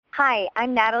Hi,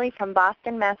 I'm Natalie from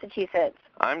Boston, Massachusetts.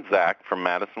 I'm Zach from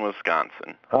Madison,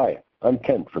 Wisconsin. Hi, I'm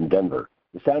Kent from Denver.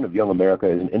 The Sound of Young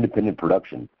America is an independent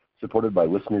production supported by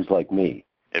listeners like me.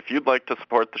 If you'd like to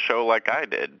support the show like I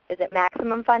did, visit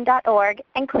MaximumFun.org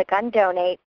and click on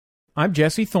Donate. I'm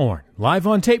Jesse Thorne, live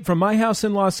on tape from my house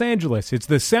in Los Angeles. It's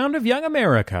the Sound of Young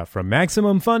America from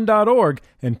MaximumFun.org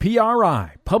and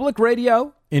PRI, Public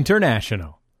Radio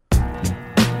International.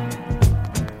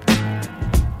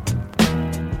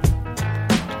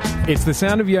 It's the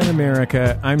Sound of Young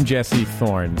America. I'm Jesse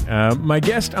Thorne. My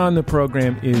guest on the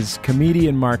program is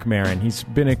comedian Marc Maron. He's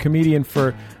been a comedian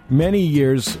for many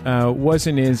years, was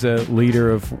and is a leader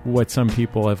of what some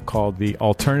people have called the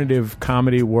alternative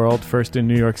comedy world, first in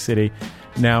New York City,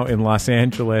 now in Los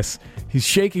Angeles. He's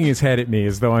shaking his head at me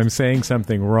as though I'm saying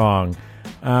something wrong.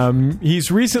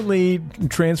 He's recently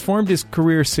transformed his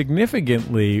career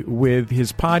significantly with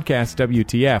his podcast,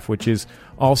 WTF, which is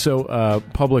also a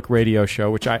public radio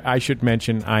show, which I should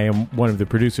mention I am one of the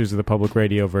producers of the public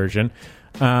radio version,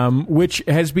 which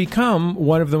has become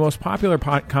one of the most popular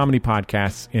comedy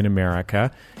podcasts in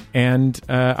America, and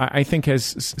I think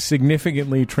has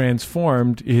significantly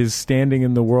transformed his standing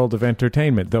in the world of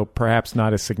entertainment, though perhaps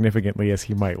not as significantly as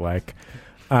he might like.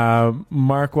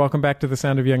 Marc, welcome back to the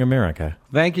Sound of Young America.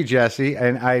 Thank you, Jesse.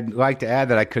 And I'd like to add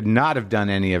that I could not have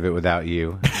done any of it without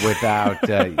you,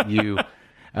 without you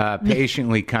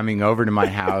patiently coming over to my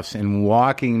house and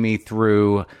walking me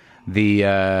through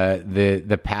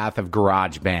the path of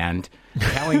GarageBand,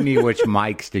 telling me which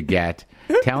mics to get,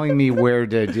 telling me where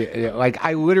to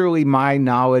do, my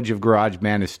knowledge of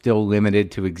GarageBand is still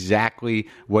limited to exactly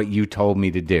what you told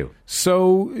me to do.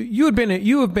 So you've been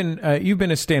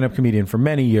a stand-up comedian for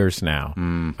many years now,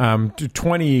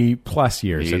 20 plus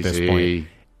years Easy. At this point,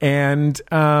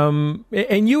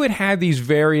 and you had these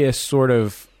various sort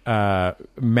of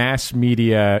mass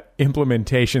media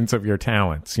implementations of your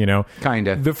talents, you know? Kind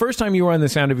of. The first time you were on The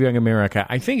Sound of Young America,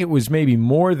 I think it was maybe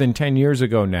more than 10 years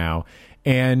ago now,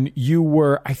 and you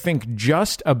were, I think,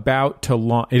 just about to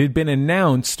launch. It had been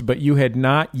announced, but you had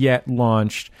not yet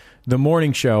launched the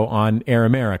morning show on Air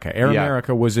America. Air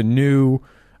America was a new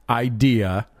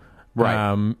idea.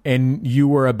 Right. And you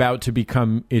were about to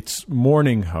become its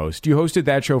morning host. You hosted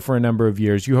that show for a number of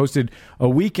years. You hosted a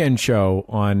weekend show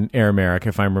on Air America,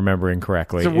 if I'm remembering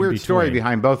correctly. It's a weird story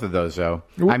behind both of those, though.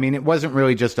 I mean, it wasn't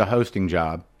really just a hosting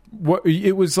job.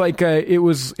 It was like a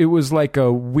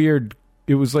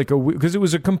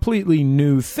completely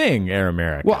new thing, Air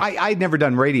America. Well, I'd never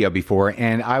done radio before,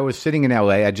 and I was sitting in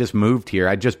L.A. I just moved here.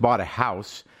 I just bought a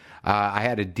house. I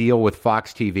had a deal with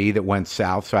Fox TV that went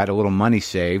south, so I had a little money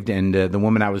saved, and the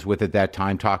woman I was with at that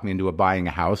time talked me into buying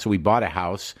a house. So we bought a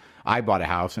house. I bought a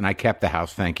house, and I kept the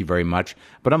house, thank you very much.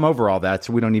 But I'm over all that,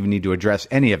 so we don't even need to address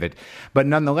any of it. But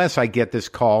nonetheless, I get this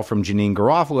call from Janine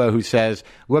Garofalo, who says,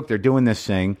 look, they're doing this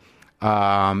thing.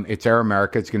 It's Air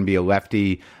America. It's going to be a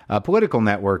lefty political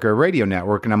network or a radio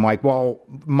network. And I'm like, well,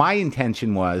 my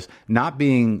intention was not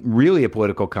being really a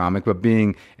political comic, but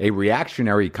being a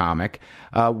reactionary comic,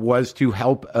 was to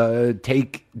help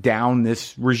take down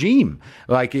this regime.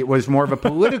 Like, it was more of a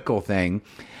political thing.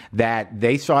 That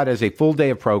they saw it as a full day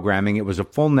of programming. It was a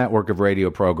full network of radio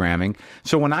programming.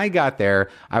 So when I got there,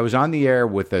 I was on the air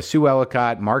with Sue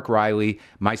Ellicott, Mark Riley,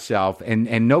 myself,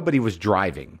 and nobody was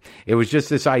driving. It was just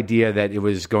this idea that it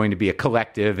was going to be a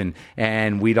collective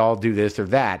and we'd all do this or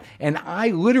that. And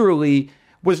I literally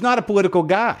was not a political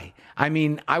guy. I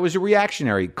mean, I was a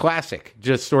reactionary, classic,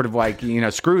 just sort of like,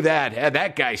 screw that,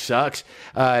 that guy sucks.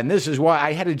 And this is why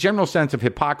I had a general sense of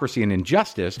hypocrisy and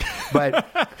injustice. But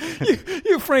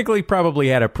you frankly probably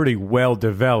had a pretty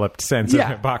well-developed sense of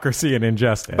hypocrisy and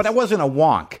injustice. But I wasn't a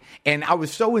wonk. And I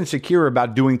was so insecure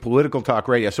about doing political talk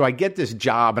radio. So I get this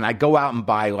job and I go out and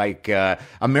buy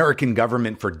American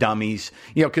Government for Dummies,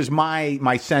 because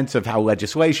my sense of how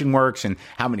legislation works and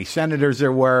how many senators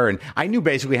there were. And I knew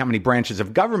basically how many branches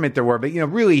of government there were. But,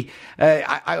 really,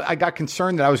 I got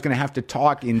concerned that I was going to have to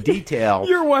talk in detail.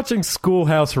 You're watching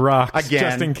Schoolhouse Rock again,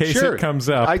 just in case sure. it comes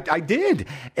up. I did.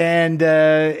 And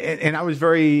I was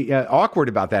very awkward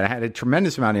about that. I had a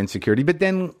tremendous amount of insecurity. But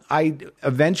then I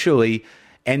eventually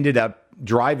ended up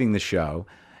driving the show.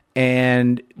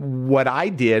 And what I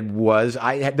did was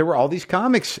there were all these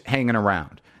comics hanging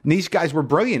around. And these guys were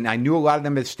brilliant. I knew a lot of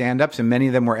them as stand-ups, and many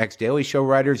of them were ex-Daily Show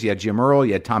writers. You had Jim Earl,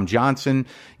 you had Tom Johnson,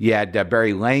 you had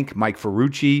Barry Lank, Mike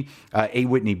Ferrucci, A.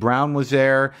 Whitney Brown was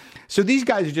there. So these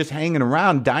guys are just hanging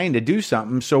around, dying to do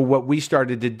something. So what we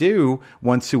started to do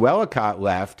once Sue Ellicott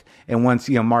left, and once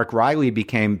Mark Riley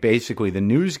became basically the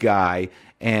news guy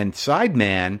and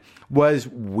sideman, was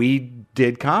we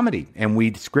did comedy, and we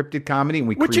scripted comedy, and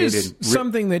we created... Which is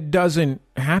something that doesn't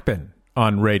happen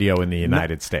on radio in the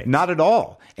United States. Not at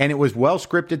all. And it was well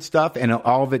scripted stuff, and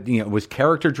all of it, was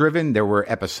character driven. There were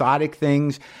episodic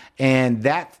things, and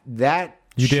that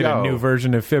you did a new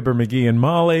version of Fibber, McGee, and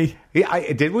Molly.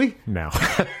 Yeah, did we? No,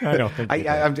 I don't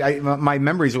think. My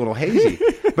memory's a little hazy,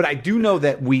 but I do know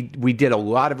that we did a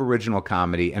lot of original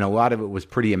comedy, and a lot of it was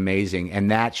pretty amazing.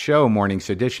 And that show, Morning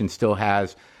Sedition, still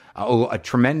has a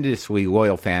tremendously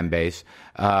loyal fan base.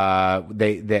 People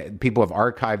have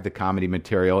archived the comedy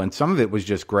material, and some of it was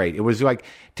just great. It was like,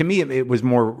 to me, it was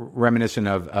more reminiscent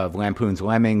of Lampoon's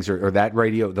Lemmings or that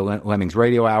the Lemmings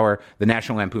Radio Hour, the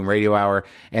National Lampoon Radio Hour,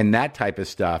 and that type of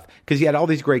stuff. Because you had all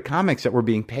these great comics that were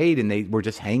being paid, and they were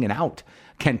just hanging out.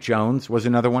 Kent Jones was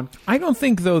another one. I don't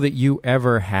think, though, that you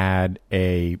ever had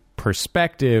a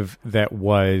perspective that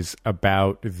was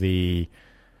about the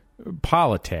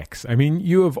politics. I mean,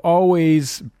 you have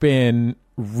always been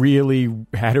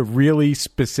had a really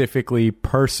specifically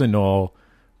personal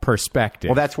perspective.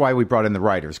 Well, that's why we brought in the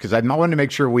writers, because I wanted to make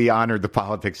sure we honored the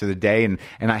politics of the day, and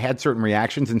I had certain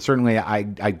reactions, and certainly I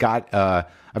got a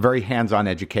very hands-on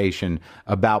education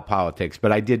about politics,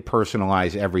 but I did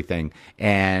personalize everything,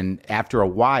 and after a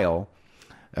while,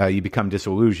 you become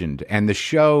disillusioned. And the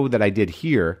show that I did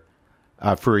here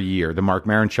for a year, the Marc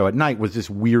Maron show at night, was this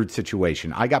weird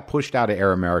situation. I got pushed out of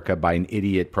Air America by an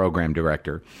idiot program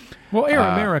director. Well, Air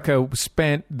America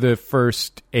spent the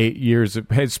first 8 years,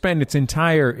 has spent its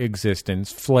entire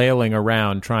existence flailing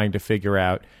around trying to figure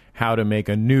out how to make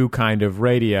a new kind of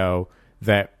radio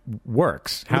that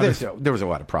works. There was a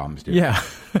lot of problems, dude. Yeah.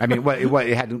 I mean,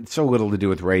 it had so little to do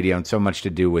with radio and so much to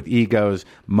do with egos,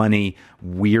 money,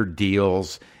 weird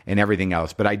deals, and everything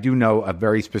else. But I do know a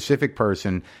very specific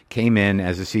person came in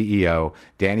as a CEO,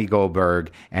 Danny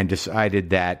Goldberg, and decided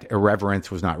that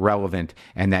irreverence was not relevant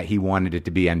and that he wanted it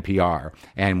to be NPR.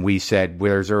 And we said,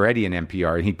 well, there's already an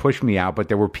NPR. And he pushed me out, but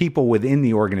there were people within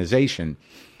the organization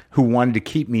who wanted to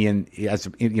keep me in.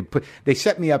 They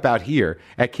set me up out here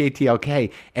at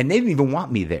KTLK, and they didn't even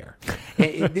want me there.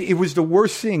 It was the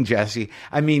worst thing, Jesse.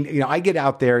 I mean, I get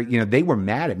out there, they were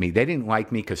mad at me. They didn't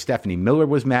like me because Stephanie Miller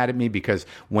was mad at me because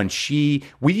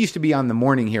we used to be on the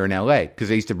morning here in LA because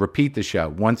they used to repeat the show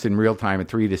once in real time at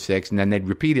 3 to 6, and then they'd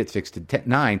repeat it 6 to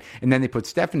 9, and then they put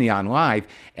Stephanie on live.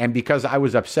 And because I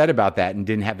was upset about that and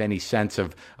didn't have any sense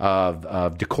of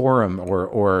decorum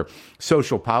or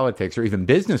social politics or even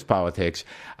business politics,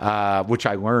 which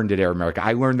I learned at Air America.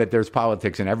 I learned that there's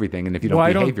politics in everything, and if you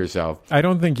don't behave yourself. I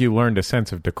don't think you learned a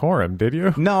sense of decorum, did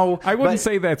you? No. I wouldn't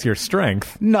say that's your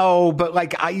strength. No, but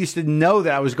I used to know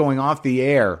that I was going off the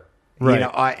air, right,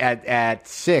 at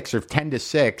 6 or 10 to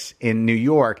 6 in New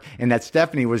York, and that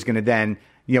Stephanie was going to then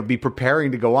be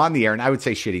preparing to go on the air, and I would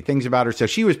say shitty things about her. So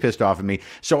she was pissed off at me.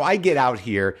 So I get out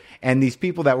here, and these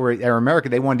people that were at Air America,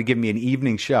 they wanted to give me an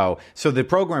evening show. So the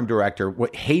program director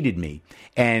hated me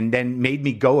and then made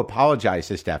me go apologize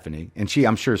to Stephanie. And she,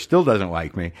 I'm sure, still doesn't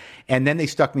like me. And then they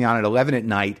stuck me on at 11 at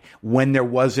night when there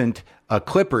wasn't a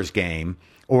Clippers game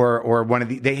or one of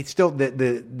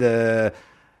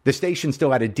the station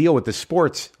still had to deal with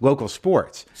the local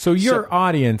sports. So your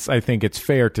audience, I think it's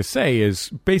fair to say, is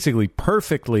basically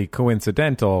perfectly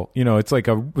coincidental. It's like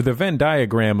the Venn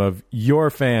diagram of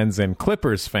your fans and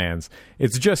Clippers fans.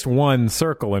 It's just one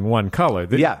circle and one color.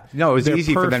 It was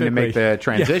easy for them to make the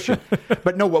transition. Yeah.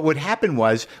 But no, what would happen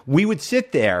was we would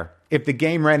sit there if the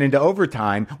game ran into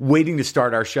overtime, waiting to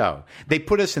start our show. They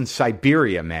put us in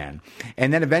Siberia, man.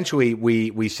 And then eventually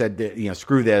we said, that,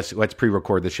 screw this, let's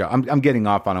pre-record the show. I'm getting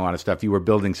off on a lot of stuff. You were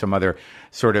building some other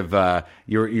sort of,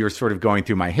 you're sort of going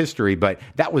through my history, but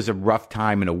that was a rough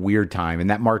time and a weird time. And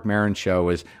that Marc Maron show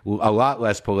was a lot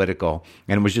less political,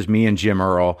 and it was just me and Jim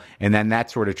Earl. And then that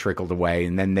sort of trickled away,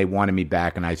 and then they wanted me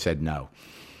back, and I said no.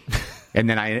 And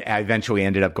then I eventually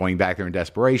ended up going back there in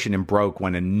desperation and broke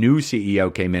when a new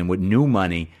CEO came in with new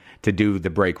money to do the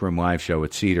Break Room Live show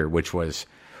at Cedar, which was,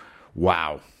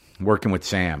 wow, working with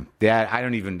Sam.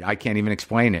 I can't even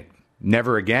explain it.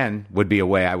 Never again would be a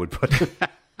way I would put it.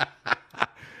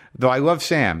 Though I love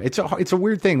Sam. It's a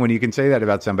weird thing when you can say that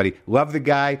about somebody. Love the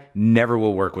guy, never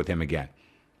will work with him again.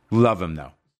 Love him,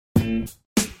 though.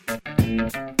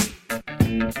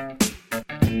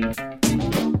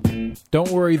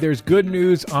 Don't worry, there's good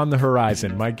news on the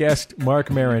horizon. My guest,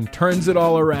 Marc Maron, turns it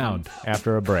all around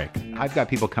after a break. I've got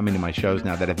people coming to my shows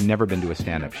now that have never been to a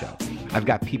stand-up show. I've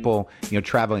got people,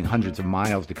 traveling hundreds of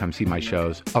miles to come see my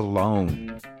shows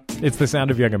alone. It's The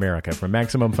Sound of Young America from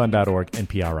MaximumFun.org and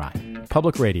PRI.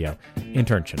 Public Radio,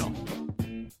 International.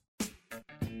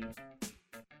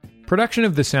 Production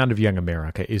of The Sound of Young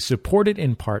America is supported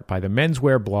in part by the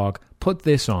menswear blog Put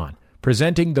This On,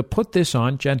 presenting the Put This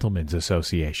On Gentlemen's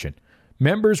Association.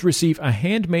 Members receive a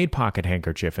handmade pocket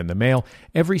handkerchief in the mail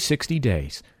every 60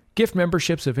 days. Gift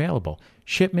memberships available.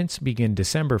 Shipments begin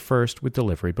December 1st with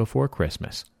delivery before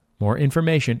Christmas. More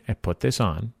information at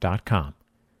putthison.com.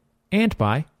 And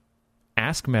by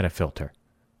Ask Metafilter.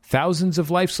 Thousands of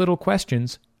life's little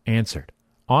questions answered.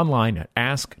 Online at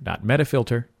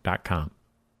ask.metafilter.com.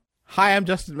 Hi, I'm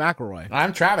Justin McElroy.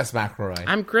 I'm Travis McElroy.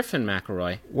 I'm Griffin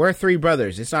McElroy. We're three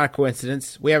brothers. It's not a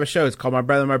coincidence. We have a show. It's called My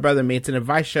Brother Me. It's an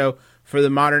advice show for the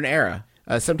modern era.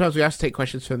 Sometimes we also take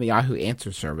questions from the Yahoo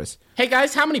Answer Service. Hey,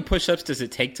 guys, how many push-ups does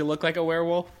it take to look like a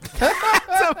werewolf?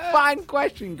 That's a fine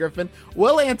question, Griffin.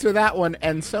 We'll answer that one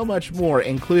and so much more,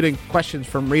 including questions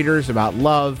from readers about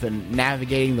love and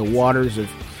navigating the waters of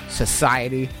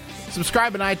society.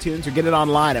 Subscribe in iTunes or get it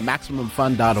online at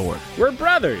MaximumFun.org. We're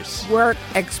brothers. We're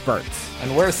experts.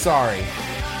 And we're sorry.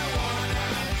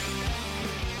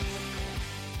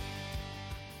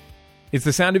 It's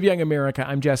The Sound of Young America.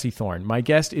 I'm Jesse Thorne. My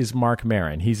guest is Marc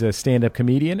Maron. He's a stand-up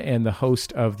comedian and the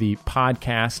host of the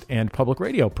podcast and public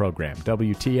radio program,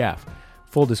 WTF.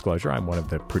 Full disclosure, I'm one of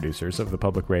the producers of the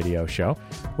public radio show.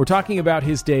 We're talking about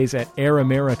his days at Air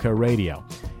America Radio.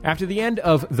 After the end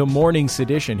of The Morning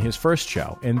Sedition, his first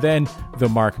show, and then The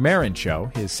Marc Maron Show,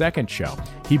 his second show,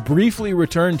 he briefly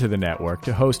returned to the network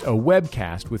to host a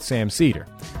webcast with Sam Cedar.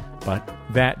 But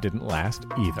that didn't last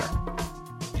either.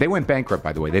 They went bankrupt,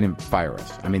 by the way. They didn't fire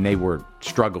us. I mean, they were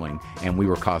struggling, and we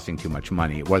were costing too much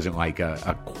money. It wasn't like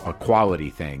a quality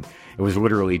thing. It was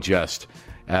literally just,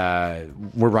 we're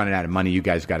running out of money. You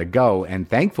guys got to go. And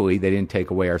thankfully, they didn't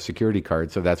take away our security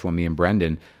cards. So that's when me and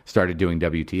Brendan started doing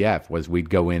WTF, was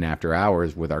we'd go in after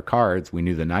hours with our cards. We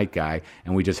knew the night guy,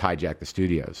 and we just hijacked the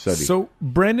studios. So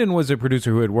Brendan was a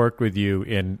producer who had worked with you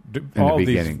in all the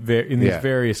these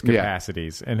various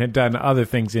capacities and had done other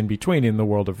things in between in the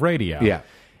world of radio. Yeah.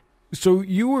 So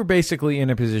you were basically in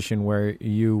a position where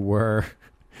you were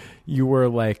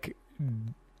like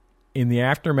in the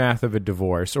aftermath of a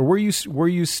divorce, or were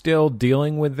you still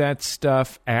dealing with that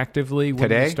stuff actively when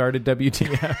you started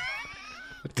WTF?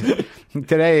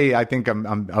 Today, I think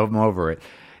I'm over it.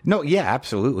 No, yeah,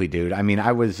 absolutely, dude. I mean,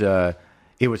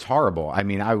 it was horrible. I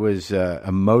mean, I was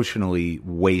emotionally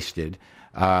wasted.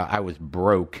 I was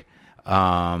broke.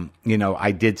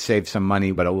 I did save some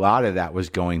money, but a lot of that was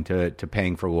going to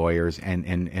paying for lawyers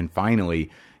and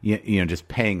finally, just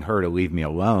paying her to leave me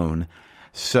alone.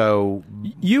 So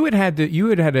you had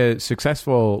a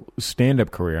successful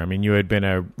stand-up career. I mean, you had been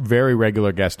a very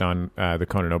regular guest on the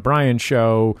Conan O'Brien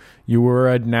show. You were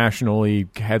a nationally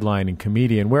headlining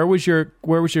comedian. Where was your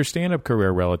stand-up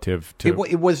career relative to?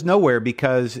 It was nowhere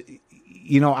because,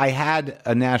 I had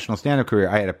a national stand-up career.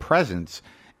 I had a presence.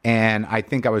 And I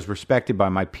think I was respected by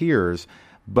my peers.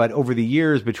 But over the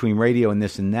years between radio and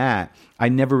this and that, I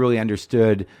never really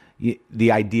understood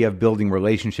the idea of building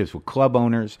relationships with club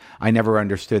owners. I never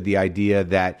understood the idea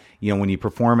that, when you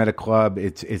perform at a club,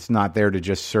 it's not there to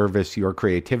just service your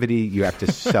creativity. You have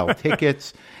to sell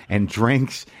tickets and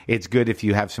drinks. It's good if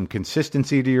you have some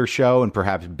consistency to your show and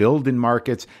perhaps build in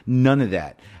markets. None of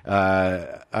that.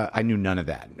 I knew none of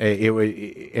that.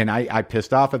 I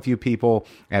pissed off a few people.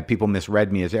 People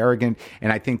misread me as arrogant.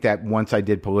 And I think that once I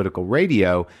did political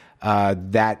radio,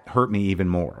 that hurt me even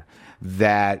more.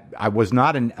 That I was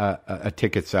not a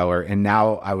ticket seller, and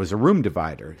now I was a room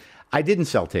divider. I didn't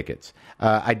sell tickets.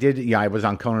 I was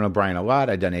on Conan O'Brien a lot.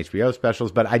 I'd done HBO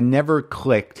specials, but I never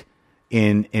clicked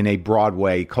in a broad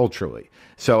way culturally.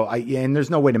 So and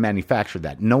there's no way to manufacture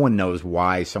that. No one knows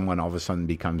why someone all of a sudden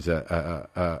becomes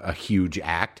a huge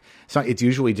act. So it's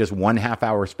usually just 1.5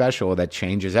 hour special that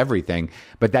changes everything.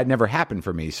 But that never happened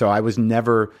for me. So I was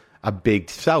never a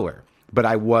big seller, but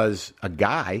I was a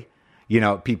guy.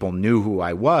 People knew who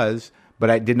I was, but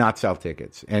I did not sell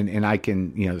tickets. And I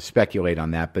can, speculate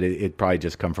on that, but it probably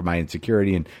just come from my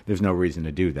insecurity, and there's no reason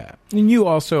to do that. And you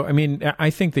also, I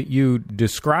think that you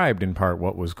described in part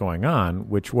what was going on,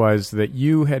 which was that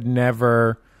you had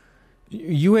never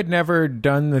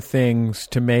done the things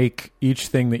to make each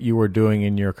thing that you were doing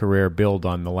in your career build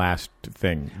on the last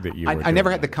thing that you were doing. I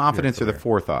never had the confidence or the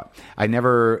forethought. I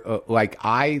never,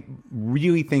 I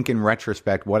really think in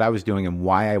retrospect what I was doing and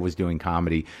why I was doing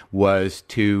comedy was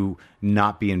to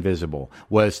not be invisible,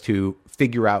 was to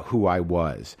figure out who I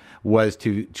was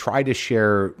to try to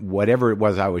share whatever it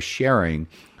was I was sharing,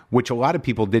 which a lot of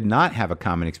people did not have a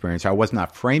common experience. I was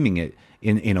not framing it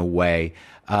in a way.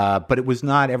 But it was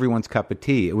not everyone's cup of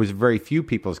tea. It was very few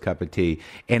people's cup of tea.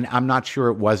 And I'm not sure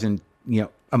it wasn't,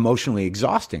 emotionally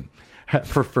exhausting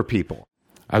for people.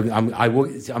 I'm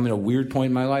in a weird point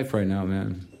in my life right now,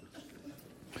 man.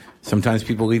 Sometimes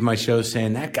people leave my show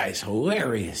saying, that guy's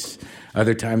hilarious.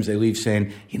 Other times they leave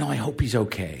saying, I hope he's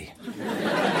okay.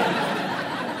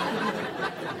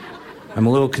 I'm a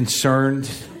little concerned,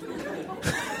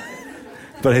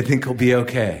 but I think he'll be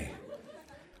okay.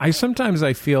 Sometimes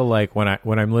I feel like when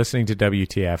I'm listening to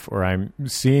WTF or I'm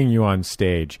seeing you on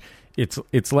stage,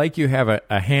 it's like you have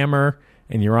a hammer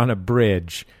and you're on a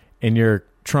bridge and you're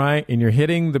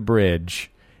hitting the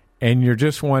bridge and you're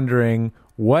just wondering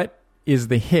what is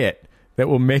the hit that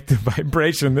will make the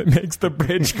vibration that makes the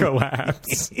bridge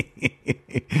collapse.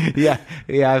 Yeah.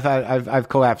 I've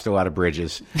collapsed a lot of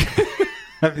bridges.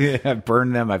 I've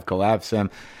burned them. I've collapsed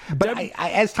them. But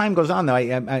as time goes on, though,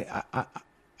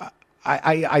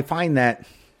 I find that,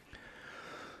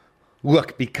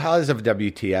 look, because of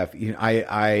WTF, you know,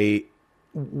 I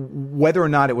whether or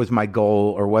not it was my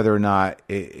goal or whether or not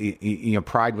you know,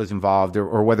 pride was involved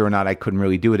or whether or not I couldn't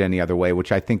really do it any other way,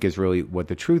 which I think is really what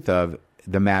the truth of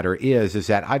the matter is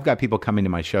that I've got people coming to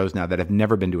my shows now that have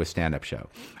never been to a stand-up show.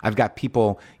 I've got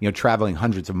people, you know, traveling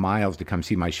hundreds of miles to come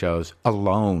see my shows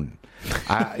alone.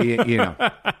 You know.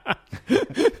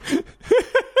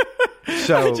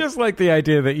 So I just like the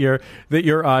idea that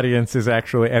your audience is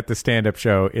actually at the stand-up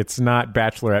show. It's not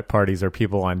bachelorette parties or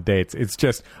people on dates. It's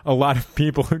just a lot of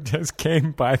people who just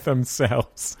came by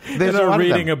themselves and are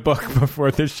reading a book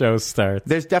before the show starts.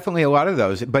 There's definitely a lot of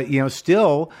those, but you know,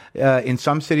 still in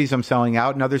some cities I'm selling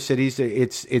out. In other cities,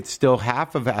 it's still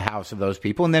half of a house of those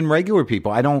people, and then regular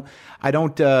people. I don't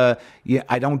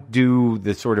do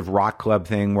the sort of rock club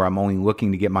thing where I'm only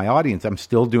looking to get my audience. I'm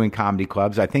still doing comedy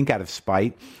clubs. I think out of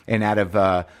spite and out of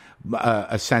a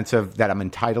sense of that I'm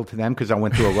entitled to them because I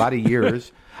went through a lot of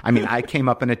years. I mean, I came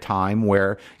up in a time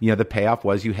where, you know, the payoff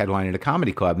was you headline at a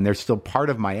comedy club, and there's still part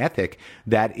of my ethic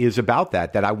that is about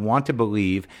that I want to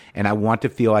believe and I want to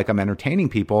feel like I'm entertaining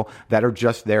people that are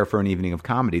just there for an evening of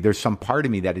comedy. There's some part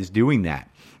of me that is doing that,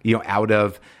 you know, out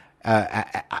of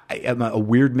a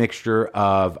weird mixture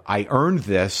of I earned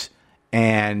this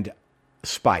and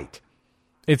spite.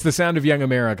 It's the Sound of Young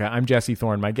America. I'm Jesse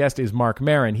Thorne. My guest is Marc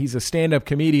Maron. He's a stand-up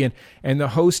comedian and the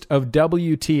host of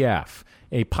WTF,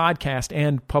 a podcast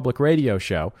and public radio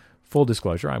show. Full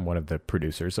disclosure, I'm one of the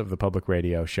producers of the public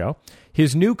radio show.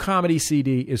 His new comedy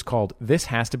CD is called This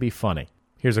Has to Be Funny.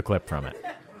 Here's a clip from it.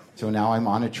 So now I'm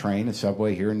on a train, a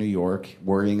subway here in New York,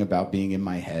 worrying about being in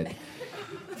my head.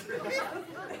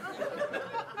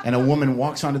 And a woman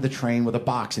walks onto the train with a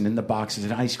box, and in the box is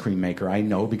an ice cream maker. I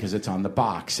know because it's on the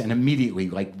box. And immediately,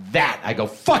 like that, I go,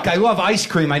 fuck, I love ice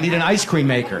cream. I need an ice cream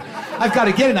maker. I've got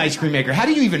to get an ice cream maker. How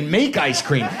do you even make ice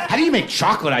cream? How do you make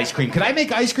chocolate ice cream? Could I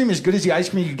make ice cream as good as the ice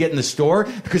cream you get in the store?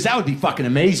 Because that would be fucking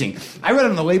amazing. I read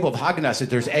on the label of Haagen-Dazs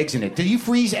that there's eggs in it. Do you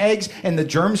freeze eggs and the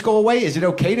germs go away? Is it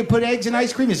okay to put eggs in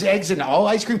ice cream? Is eggs in all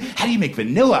ice cream? How do you make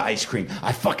vanilla ice cream?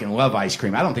 I fucking love ice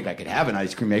cream. I don't think I could have an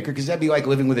ice cream maker because that'd be like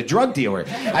living with a drug dealer.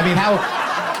 I mean,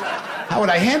 how would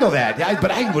I handle that?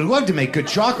 But I would love to make good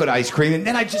chocolate ice cream. And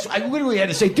then I literally had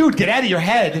to say, dude, get out of your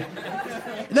head.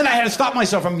 And then I had to stop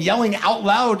myself from yelling out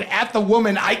loud at the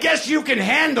woman, I guess you can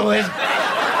handle it.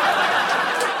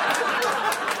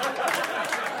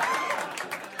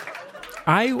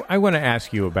 I want to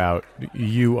ask you about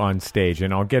you on stage,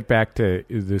 and I'll get back to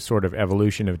the sort of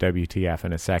evolution of WTF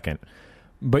in a second.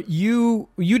 But you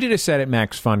did a set at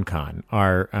Max FunCon,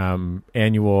 our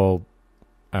annual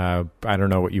I don't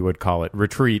know what you would call it,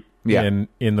 retreat in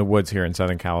the woods here in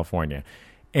Southern California.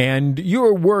 And you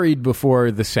were worried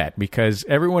before the set because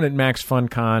everyone at Max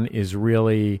FunCon is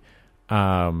really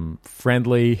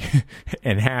friendly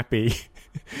and happy.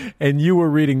 And you were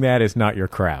reading that as not your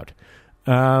crowd.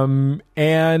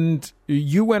 And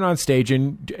you went on stage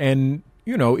and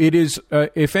you know, it is,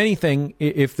 if anything,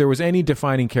 if there was any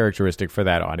defining characteristic for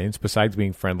that audience, besides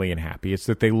being friendly and happy, it's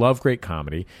that they love great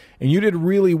comedy. And you did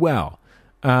really well.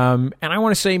 And I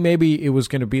want to say maybe it was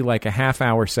going to be like a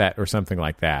half-hour set or something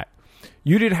like that.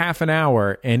 You did half an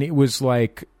hour, and it was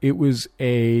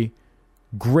a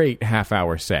great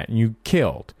half-hour set. And you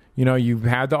killed. You know, you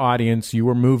had the audience. You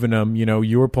were moving them. You know,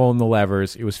 you were pulling the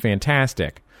levers. It was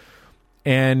fantastic.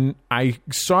 And I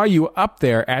saw you up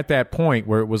there at that point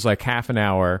where it was like half an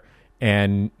hour,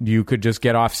 and you could just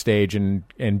get off stage and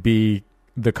be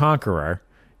the conqueror.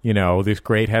 You know, this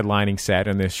great headlining set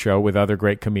and this show with other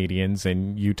great comedians,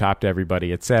 and you topped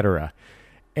everybody, etc.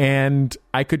 And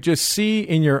I could just see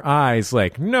in your eyes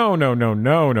like, no.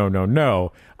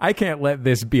 I can't let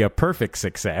this be a perfect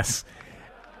success.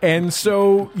 And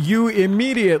so you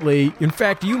immediately, in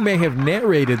fact, you may have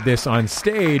narrated this on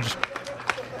stage.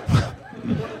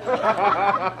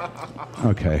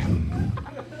 Okay.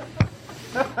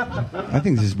 I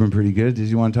think this has been pretty good. Did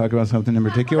you want to talk about something in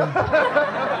particular?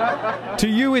 To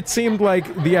you, it seemed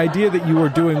like the idea that you were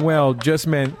doing well just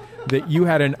meant that you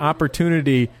had an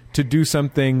opportunity to do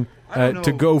something,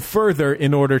 to go further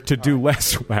in order to do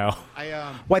less well.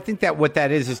 Well, I think that what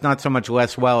that is not so much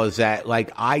less well is that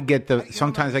like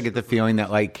sometimes I get the feeling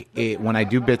that like when I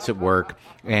do bits at work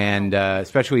and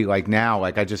especially like now,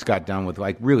 like I just got done with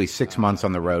like really 6 months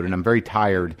on the road and I'm very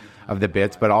tired of the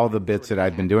bits, but all the bits that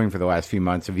I've been doing for the last few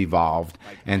months have evolved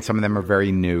and some of them are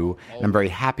very new and I'm very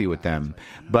happy with them.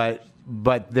 But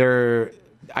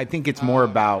I think it's more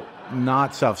about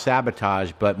not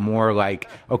self-sabotage, but more like,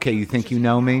 okay, you think you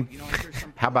know me?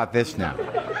 How about this now?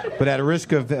 But at a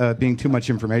risk of being too much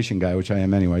information guy, which I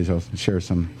am anyways, I'll share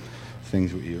some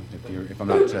things with you if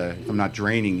I'm not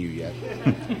draining you yet.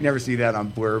 You never see that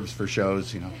on blurbs for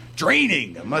shows,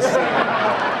 Draining! I must say.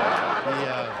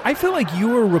 I feel like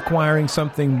you are requiring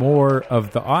something more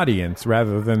of the audience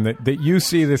rather than that you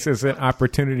see this as an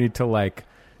opportunity to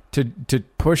to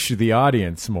push the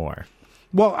audience more.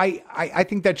 Well, I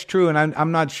think that's true, and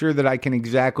I'm not sure that I can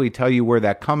exactly tell you where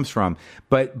that comes from.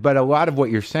 But a lot of what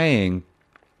you're saying,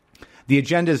 the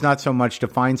agenda is not so much to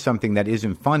find something that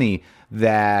isn't funny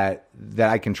that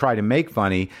I can try to make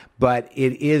funny, but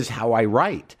it is how I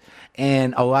write.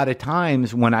 And a lot of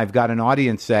times when I've got an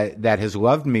audience that has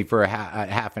loved me for a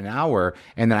half an hour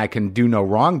and that I can do no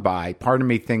wrong by, part of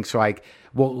me thinks like,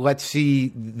 well, let's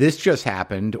see, this just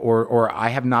happened, or I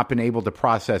have not been able to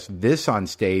process this on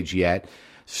stage yet.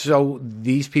 So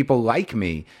these people like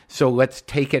me. So let's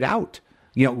take it out.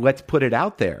 Let's put it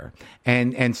out there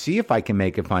and see if I can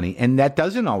make it funny. And that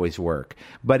doesn't always work,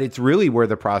 but it's really where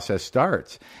the process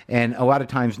starts. And a lot of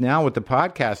times now with the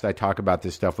podcast, I talk about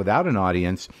this stuff without an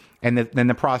audience. And then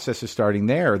the process is starting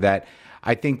there, that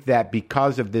I think that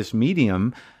because of this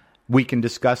medium, we can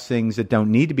discuss things that don't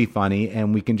need to be funny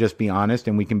and we can just be honest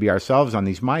and we can be ourselves on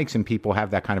these mics and people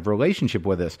have that kind of relationship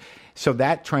with us. So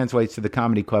that translates to the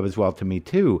comedy club as well to me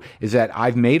too, is that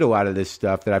I've made a lot of this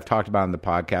stuff that I've talked about in the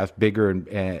podcast,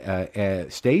 bigger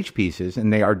stage pieces,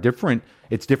 and they are different.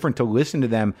 It's different to listen to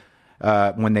them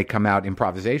when they come out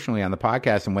improvisationally on the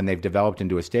podcast and when they've developed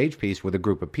into a stage piece with a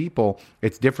group of people.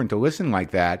 It's different to listen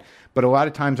like that. But a lot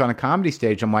of times on a comedy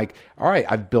stage, I'm like, all right,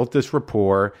 I've built this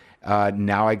rapport.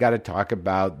 Now I got to talk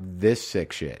about this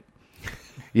sick shit,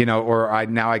 or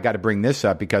now I got to bring this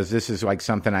up because this is like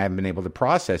something I haven't been able to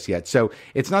process yet. So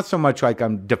it's not so much like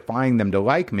I'm defying them to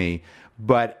like me,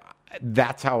 but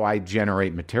that's how I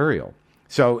generate material.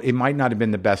 So it might not have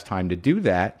been the best time to do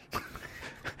that.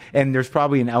 And there's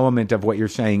probably an element of what you're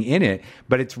saying in it,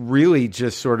 but it's really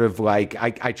just sort of like,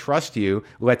 I trust you.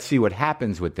 Let's see what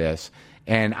happens with this.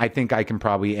 And I think I can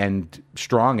probably end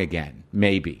strong again,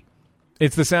 maybe.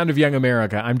 It's The Sound of Young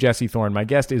America. I'm Jesse Thorne. My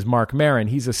guest is Marc Maron.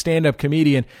 He's a stand-up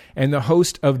comedian and the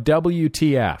host of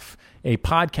WTF, a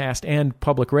podcast and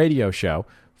public radio show.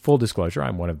 Full disclosure,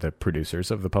 I'm one of the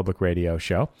producers of the public radio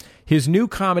show. His new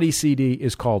comedy CD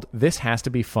is called This Has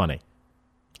to Be Funny.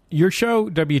 Your show,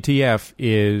 WTF,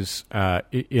 is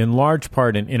in large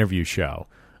part an interview show.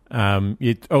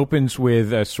 It opens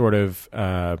with a sort of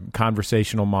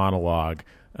conversational monologue.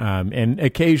 And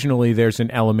occasionally there's an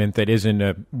element that isn't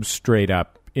a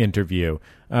straight-up interview.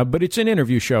 But it's an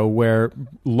interview show where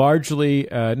largely,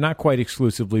 not quite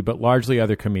exclusively, but largely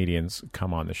other comedians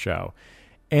come on the show.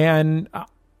 And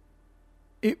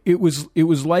it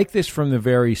was like this from the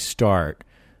very start,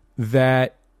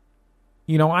 that,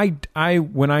 I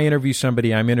when I interview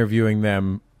somebody, I'm interviewing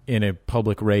them in a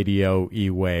public radio-y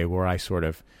way where I sort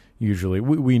of usually,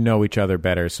 we know each other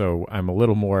better, so I'm a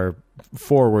little more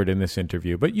forward in this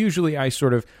interview. But usually I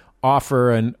sort of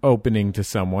offer an opening to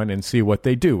someone and see what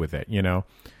they do with it,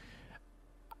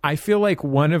 I feel like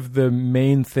one of the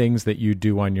main things that you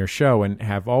do on your show and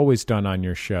have always done on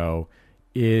your show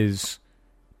is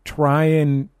try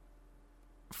and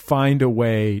find a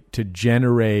way to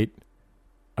generate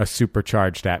a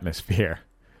supercharged atmosphere.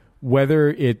 Whether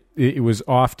it was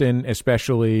often,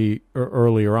 especially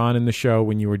earlier on in the show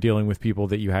when you were dealing with people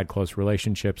that you had close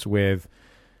relationships with,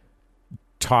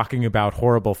 talking about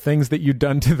horrible things that you'd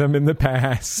done to them in the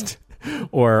past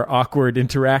or awkward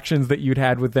interactions that you'd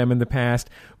had with them in the past.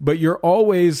 But you're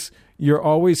always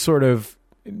sort of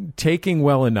taking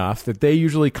well enough that they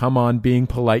usually come on being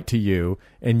polite to you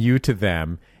and you to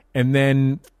them, and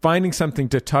then finding something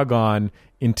to tug on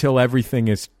until everything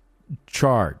is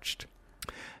charged.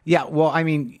 Yeah, well, I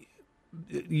mean,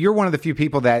 you're one of the few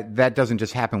people that doesn't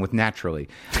just happen with naturally.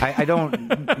 I don't,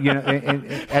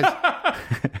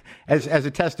 as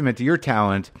a testament to your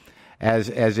talent as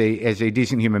a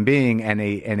decent human being and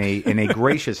a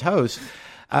gracious host.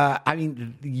 I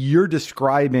mean, you're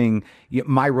describing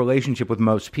my relationship with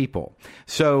most people.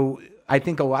 So I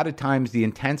think a lot of times the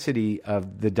intensity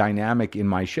of the dynamic in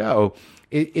my show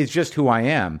is just who I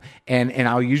am, and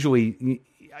I'll usually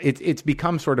it's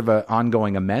become sort of an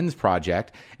ongoing amends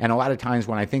project. And a lot of times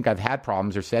when I think I've had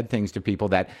problems or said things to people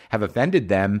that have offended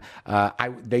them,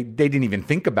 they didn't even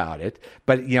think about it.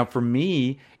 But, for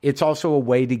me, it's also a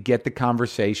way to get the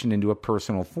conversation into a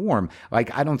personal form.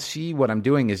 Like, I don't see what I'm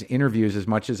doing as interviews as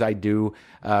much as I do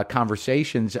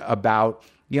conversations about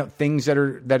things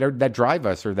that drive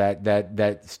us or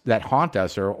that haunt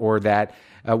us or that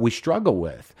we struggle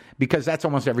with, because that's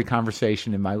almost every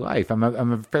conversation in my life. I'm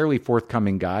a fairly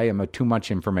forthcoming guy. I'm a too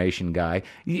much information guy.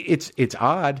 It's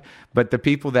odd, but the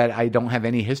people that I don't have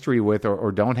any history with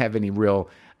or don't have any real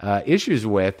issues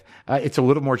with, it's a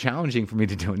little more challenging for me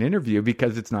to do an interview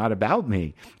because it's not about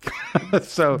me.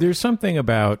 So there's something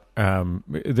about the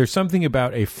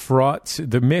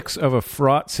mix of a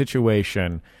fraught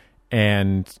situation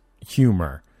and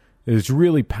humor is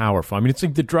really powerful. I mean, it's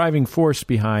like the driving force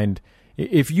behind.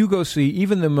 If you go see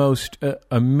even the most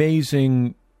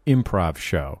amazing improv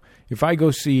show, if I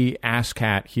go see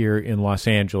ASCAT here in Los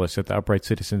Angeles at the Upright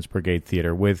Citizens Brigade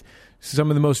Theater with some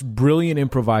of the most brilliant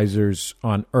improvisers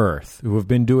on earth who have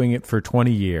been doing it for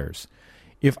 20 years,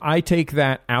 if I take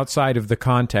that outside of the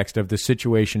context of the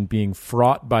situation being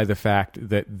fraught by the fact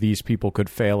that these people could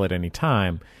fail at any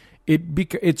time,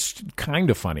 it's kind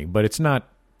of funny, but it's not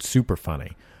super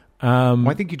funny. Well,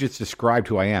 I think you just described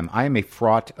who I am. I am a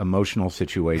fraught emotional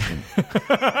situation.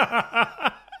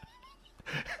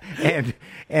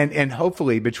 and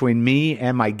hopefully between me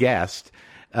and my guest,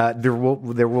 there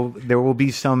will be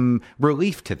some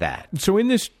relief to that. So in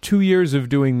this 2 years of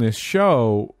doing this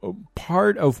show,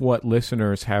 part of what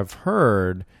listeners have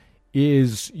heard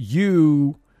is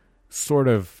you sort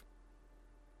of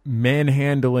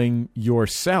manhandling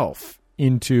yourself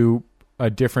into a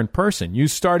different person. You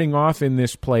starting off in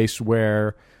this place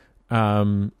where,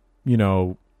 for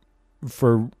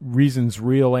reasons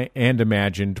real and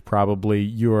imagined, probably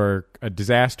you're a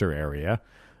disaster area.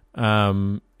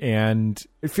 And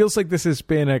it feels like this has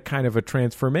been a kind of a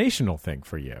transformational thing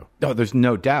for you. No, there's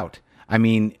no doubt. I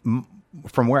mean,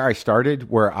 from where I started,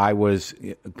 where I was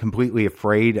completely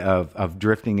afraid of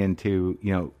drifting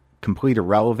into, complete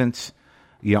irrelevance,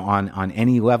 on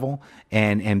any level,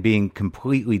 and being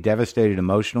completely devastated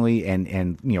emotionally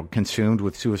and consumed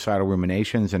with suicidal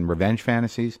ruminations and revenge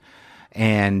fantasies,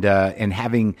 and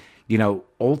having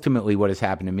ultimately what has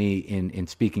happened to me in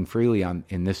speaking freely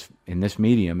in this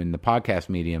medium, in the podcast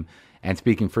medium, and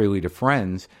speaking freely to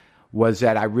friends, was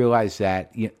that I realized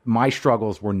that my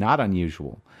struggles were not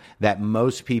unusual. That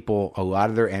most people, a lot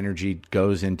of their energy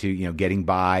goes into, getting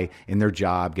by in their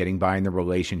job, getting by in their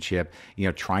relationship,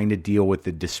 trying to deal with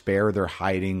the despair they're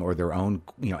hiding or their own,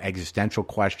 existential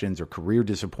questions or career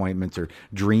disappointments or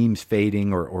dreams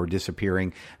fading or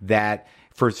disappearing. That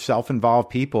for self-involved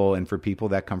people and for people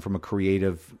that come from a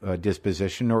creative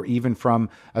disposition or even from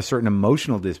a certain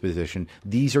emotional disposition,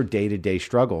 these are day-to-day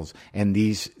struggles. And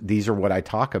these are what I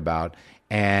talk about,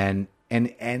 and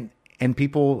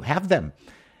people have them.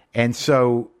 And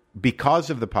so because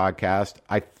of the podcast,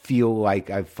 I feel like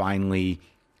I finally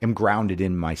am grounded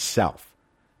in myself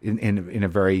in a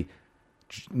very,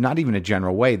 not even a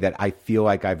general way, that I feel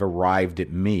like I've arrived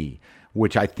at me,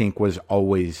 which I think was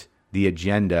always the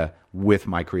agenda with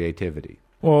my creativity.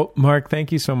 Well, Mark,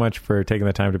 thank you so much for taking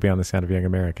the time to be on The Sound of Young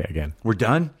America again. We're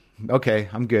done? Okay,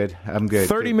 I'm good.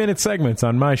 30-minute segments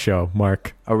on my show,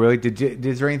 Mark. Oh, really?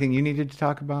 Is there anything you needed to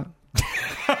talk about?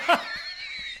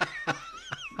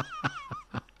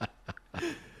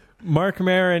 Marc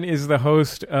Maron is the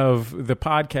host of the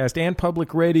podcast and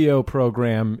public radio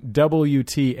program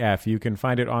WTF. You can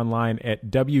find it online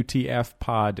at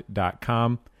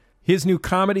WTFpod.com. His new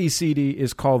comedy CD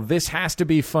is called This Has to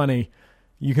Be Funny.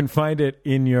 You can find it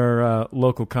in your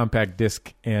local compact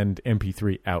disc and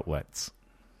MP3 outlets.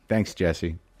 Thanks,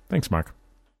 Jesse. Thanks, Mark.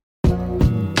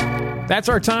 That's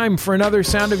our time for another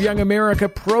Sound of Young America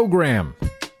program.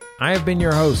 I have been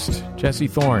your host, Jesse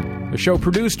Thorne. The show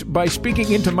produced by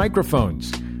Speaking Into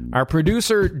Microphones. Our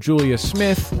producer, Julia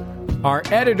Smith. Our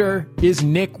editor is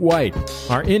Nick White.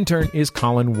 Our intern is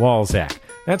Colin Walzak.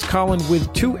 That's Colin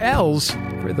with 2 L's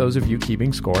for those of you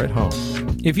keeping score at home.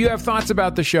 If you have thoughts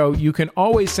about the show, you can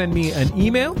always send me an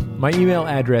email. My email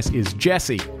address is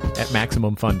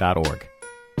jesse@MaximumFun.org.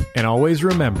 And always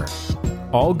remember,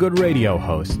 all good radio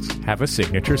hosts have a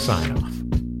signature sign-off.